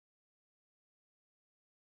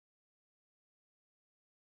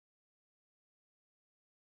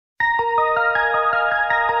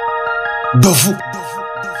Bavu.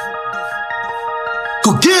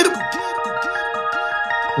 Go get him.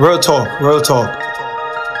 Real talk, real talk.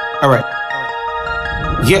 Alright.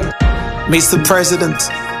 Yeah. Mr. President,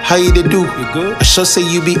 how you dey do? You good? I sure say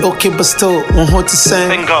you be okay, but still want to sing.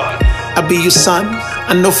 Thank God. I be your son,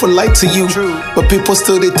 I know for light to you. True. But people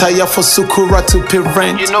still they tire for Sukura to pay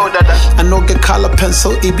rent. You know that. I know get color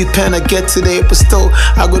pencil, it be pen I get today, but still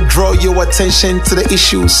I go draw your attention to the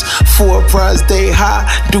issues. For a price day high,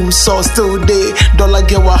 doom saw still there. Dollar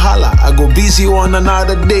get wahala, I go busy on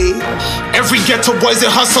another day. Every ghetto boys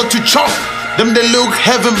they hustle to chop. Them they look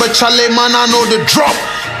heaven, but Charlie man I know the drop.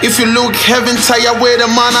 If you look heaven, tire where the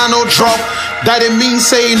man I know drop. That it means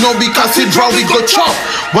say no because we draw we go chop.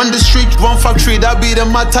 When the street run factory, that be the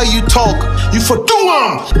matter you talk. You for do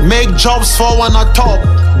make jobs for when I talk.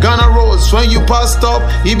 Ghana Rose, when you pass up,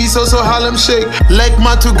 it be so Harlem shake. Like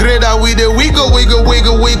my to grade with the wiggle, wiggle,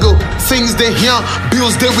 wiggle, wiggle. Things they hear,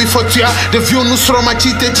 bills they we for tia. The view no sro ma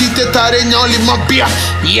chite tare nyoli ma beer.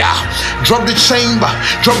 Yeah, drop the chamber,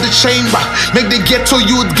 drop the chamber. Make the ghetto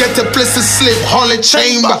youth get a place to sleep. Haul a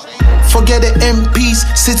chamber. Forget the MPs,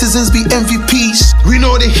 citizens be MVPs. We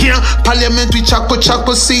know they hear parliament with chaco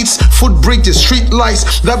seats, foot bridges, street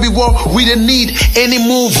lights. That be what we don't need. Any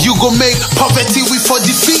move you go make, poverty we for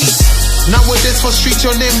defeat. Nowadays for street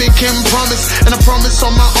your name became promise, and I promise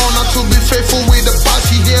on my honor to be faithful with the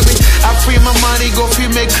past. You hear me? I free my money, go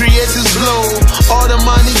free make creators blow. All the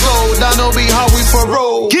money go, that no be how we for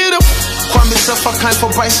roll. Get up. Call myself a kind for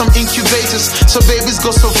buy some incubators, so babies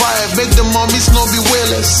go survive, make the mommies no be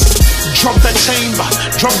willers. Drop that chamber,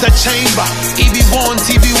 drop that chamber. If you want,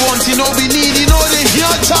 you know we need, you know they hear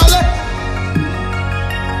Charlie.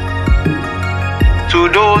 To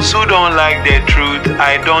those who don't like the truth,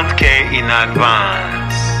 I don't care in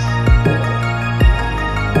advance.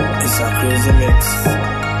 It's a crazy mix.